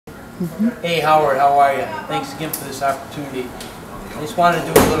Hey Howard, how are you? Thanks again for this opportunity. I just wanted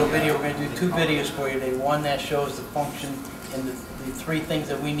to do a little video. We're going to do two videos for you today. One that shows the function and the three things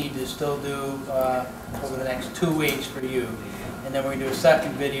that we need to still do over the next 2 weeks for you. And then we're going to do a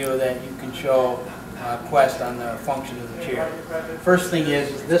second video that you can show Quest on the function of the chair. First thing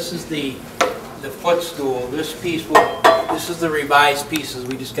is this is the footstool. This is the revised pieces.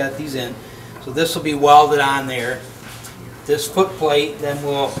 We just got these in. So this will be welded on there. This foot plate then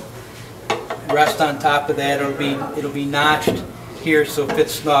will rest on top of that. It'll be notched here so it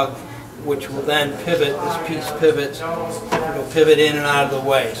fits snug, which will then pivot. This piece pivots. It'll pivot in and out of the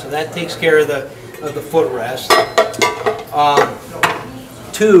way. So that takes care of the footrest.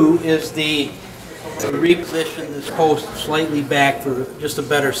 Two is the reposition this post slightly back for just a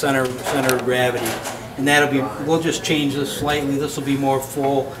better center of gravity, and we'll just change this slightly. This will be more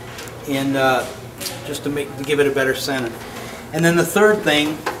full, and just to give it a better center. And then the third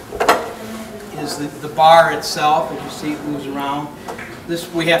thing is the bar itself. As you see, it moves around.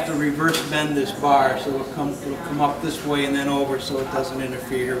 This we have to reverse bend this bar so it'll come up this way and then over so it doesn't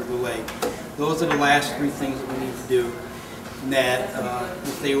interfere with the leg. Those are the last three things that we need to do. And that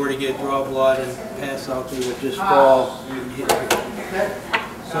if they were to draw blood and pass out, they would just fall and hit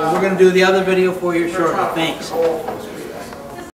you. So we're going to do the other video for you shortly. Thanks.